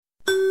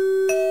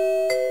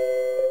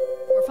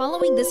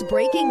Following this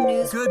breaking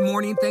news. Good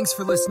morning. Thanks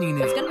for listening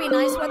in. It's going to be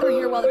nice weather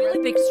here while the really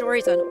big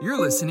stories on.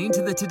 You're listening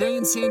to the Today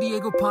in San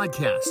Diego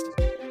podcast.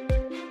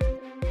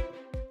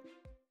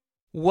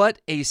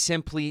 What a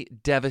simply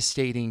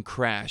devastating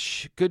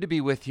crash. Good to be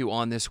with you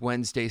on this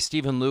Wednesday.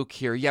 Stephen Luke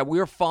here. Yeah,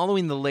 we're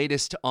following the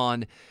latest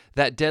on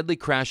that deadly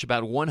crash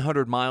about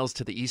 100 miles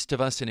to the east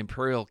of us in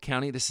Imperial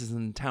County. This is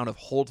in the town of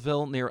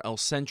Holtville near El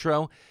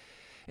Centro.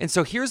 And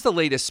so here's the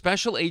latest.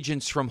 Special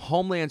agents from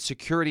Homeland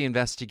Security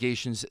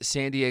Investigations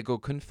San Diego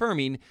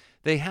confirming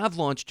they have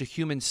launched a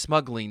human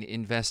smuggling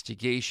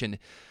investigation.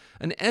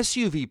 An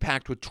SUV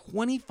packed with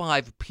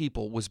 25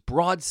 people was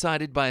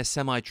broadsided by a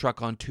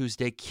semi-truck on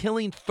Tuesday,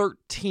 killing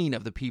 13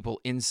 of the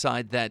people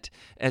inside that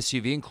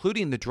SUV,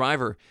 including the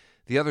driver.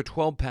 The other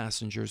 12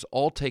 passengers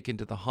all taken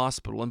to the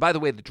hospital. And by the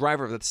way, the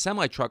driver of the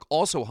semi-truck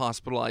also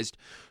hospitalized,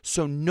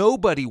 so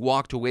nobody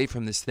walked away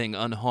from this thing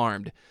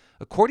unharmed.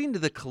 According to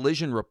the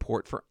collision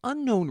report, for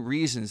unknown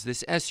reasons,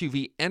 this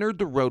SUV entered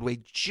the roadway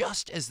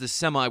just as the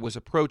semi was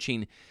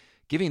approaching,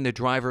 giving the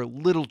driver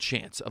little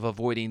chance of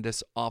avoiding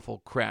this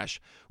awful crash.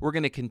 We're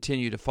going to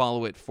continue to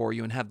follow it for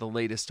you and have the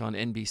latest on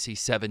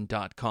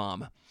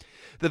NBC7.com.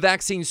 The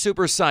vaccine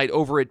super site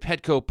over at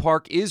Petco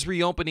Park is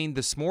reopening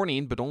this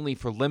morning, but only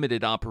for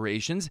limited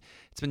operations.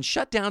 It's been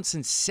shut down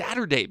since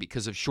Saturday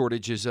because of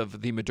shortages of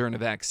the Moderna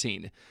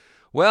vaccine.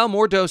 Well,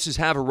 more doses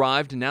have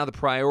arrived, and now the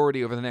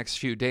priority over the next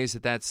few days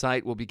at that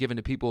site will be given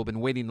to people who have been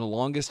waiting the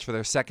longest for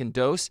their second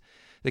dose.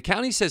 The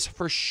county says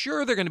for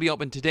sure they're going to be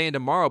open today and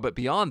tomorrow, but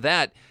beyond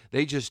that,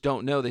 they just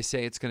don't know. They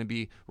say it's going to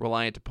be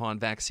reliant upon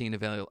vaccine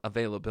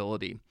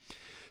availability.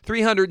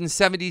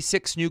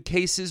 376 new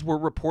cases were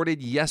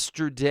reported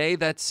yesterday.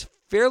 That's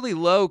fairly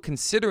low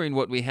considering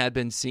what we had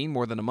been seeing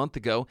more than a month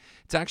ago.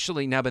 It's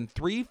actually now been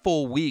 3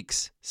 full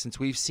weeks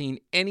since we've seen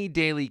any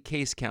daily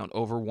case count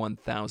over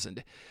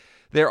 1,000.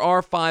 There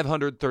are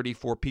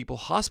 534 people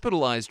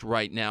hospitalized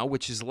right now,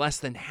 which is less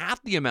than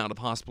half the amount of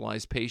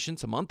hospitalized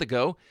patients a month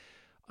ago.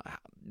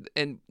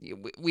 And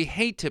we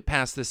hate to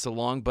pass this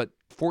along, but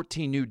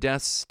 14 new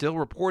deaths still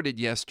reported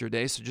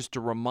yesterday. So just a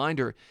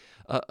reminder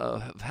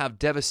of how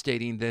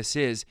devastating this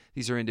is.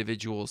 These are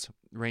individuals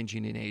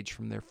ranging in age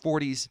from their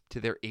 40s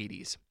to their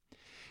 80s.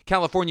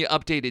 California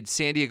updated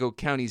San Diego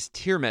County's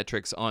tier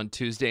metrics on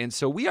Tuesday, and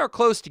so we are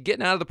close to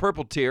getting out of the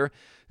purple tier.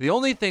 The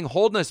only thing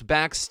holding us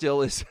back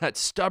still is that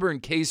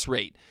stubborn case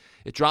rate.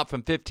 It dropped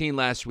from 15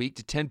 last week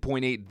to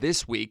 10.8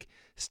 this week.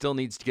 Still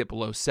needs to get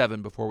below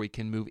 7 before we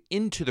can move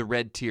into the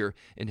red tier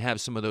and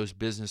have some of those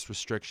business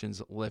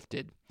restrictions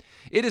lifted.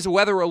 It is a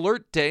weather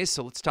alert day,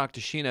 so let's talk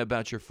to Sheena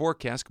about your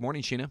forecast. Good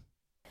morning, Sheena.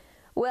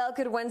 Well,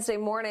 good Wednesday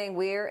morning.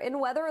 We're in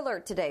weather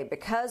alert today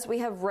because we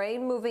have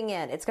rain moving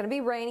in. It's going to be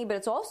rainy, but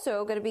it's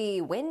also going to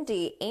be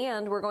windy,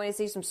 and we're going to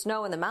see some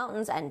snow in the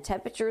mountains, and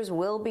temperatures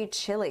will be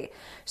chilly.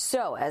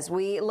 So as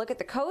we look at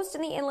the coast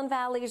and the inland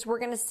valleys, we're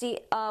going to see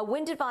a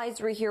wind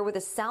advisory here with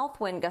a south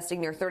wind gusting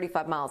near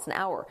 35 miles an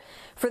hour.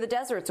 For the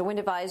deserts, a wind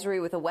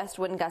advisory with a west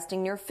wind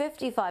gusting near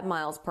 55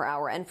 miles per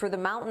hour. And for the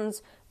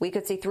mountains, we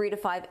could see 3 to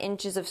 5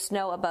 inches of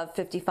snow above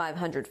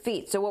 5,500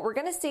 feet. So what we're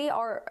going to see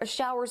are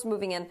showers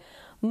moving in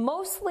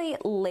mostly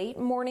late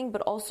morning,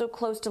 but also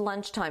close to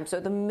lunchtime. So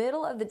the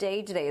middle of the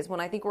day today is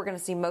when I think we're going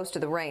to see most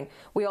of the rain.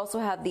 We also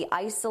have the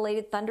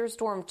isolated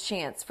thunderstorm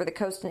chance for the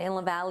coast and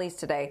inland valleys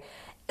today.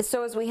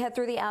 So as we head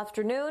through the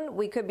afternoon,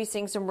 we could be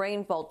seeing some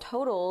rainfall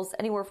totals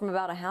anywhere from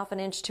about a half an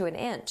inch to an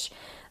inch.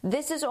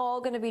 This is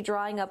all going to be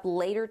drying up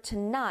later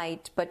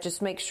tonight, but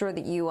just make sure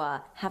that you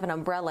have an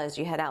umbrella as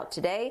you head out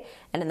today.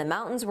 And in the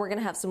mountains, we're going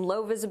to have some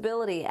low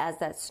visibility as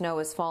that snow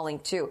is falling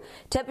too.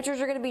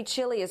 Temperatures are going to be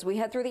chilly as we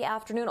head through the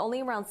afternoon,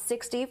 only around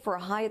 60 for a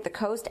high at the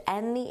coast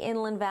and the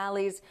inland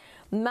valleys.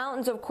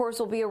 Mountains, of course,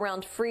 will be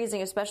around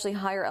freezing, especially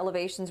higher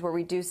elevations where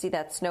we do see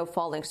that snow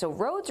falling. So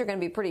roads are going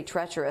to be pretty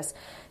treacherous.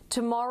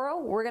 Tomorrow,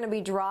 we're going to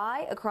be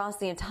dry across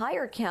the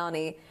entire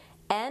county,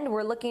 and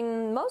we're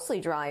looking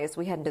mostly dry as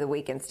we head into the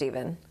weekend,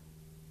 Stephen.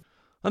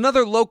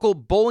 Another local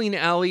bowling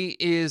alley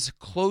is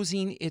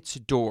closing its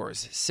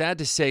doors. Sad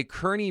to say,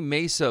 Kearny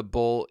Mesa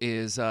Bowl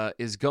is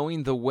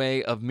going the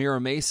way of Mira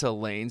Mesa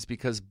lanes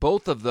because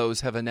both of those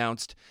have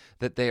announced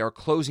that they are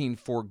closing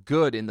for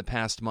good in the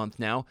past month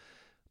now.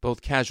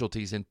 Both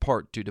casualties in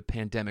part due to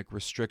pandemic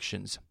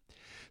restrictions.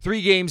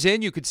 3 games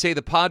in, you could say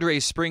the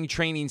Padres' spring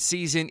training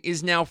season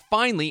is now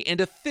finally and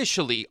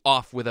officially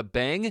off with a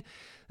bang.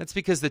 That's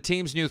because the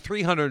team's new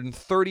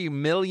 $330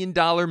 million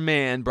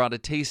man brought a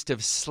taste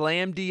of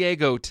Slam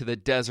Diego to the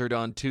desert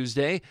on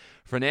Tuesday.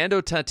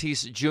 Fernando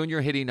Tatis Jr.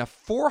 hitting a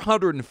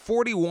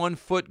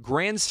 441-foot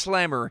grand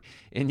slammer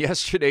in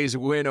yesterday's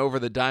win over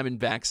the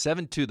Diamondbacks,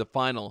 7-2 the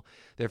final.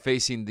 They're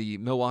facing the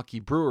Milwaukee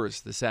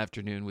Brewers this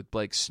afternoon with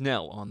Blake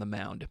Snell on the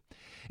mound.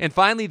 And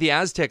finally, the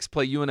Aztecs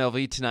play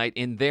UNLV tonight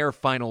in their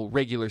final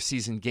regular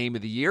season game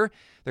of the year.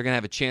 They're going to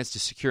have a chance to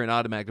secure an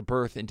automatic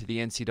berth into the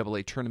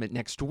NCAA tournament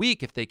next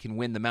week if they can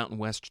win the Mountain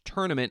West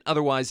tournament.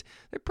 Otherwise,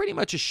 they're pretty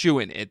much a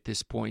shoo-in at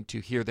this point to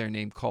hear their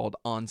name called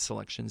on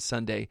Selection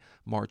Sunday,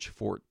 March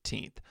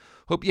 14th.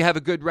 Hope you have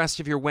a good rest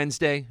of your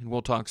Wednesday, and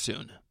we'll talk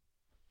soon.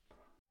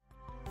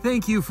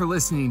 Thank you for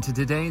listening to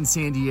Today in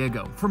San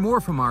Diego. For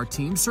more from our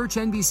team, search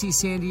NBC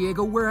San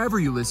Diego wherever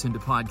you listen to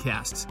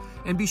podcasts.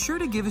 And be sure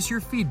to give us your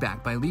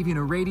feedback by leaving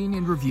a rating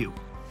and review.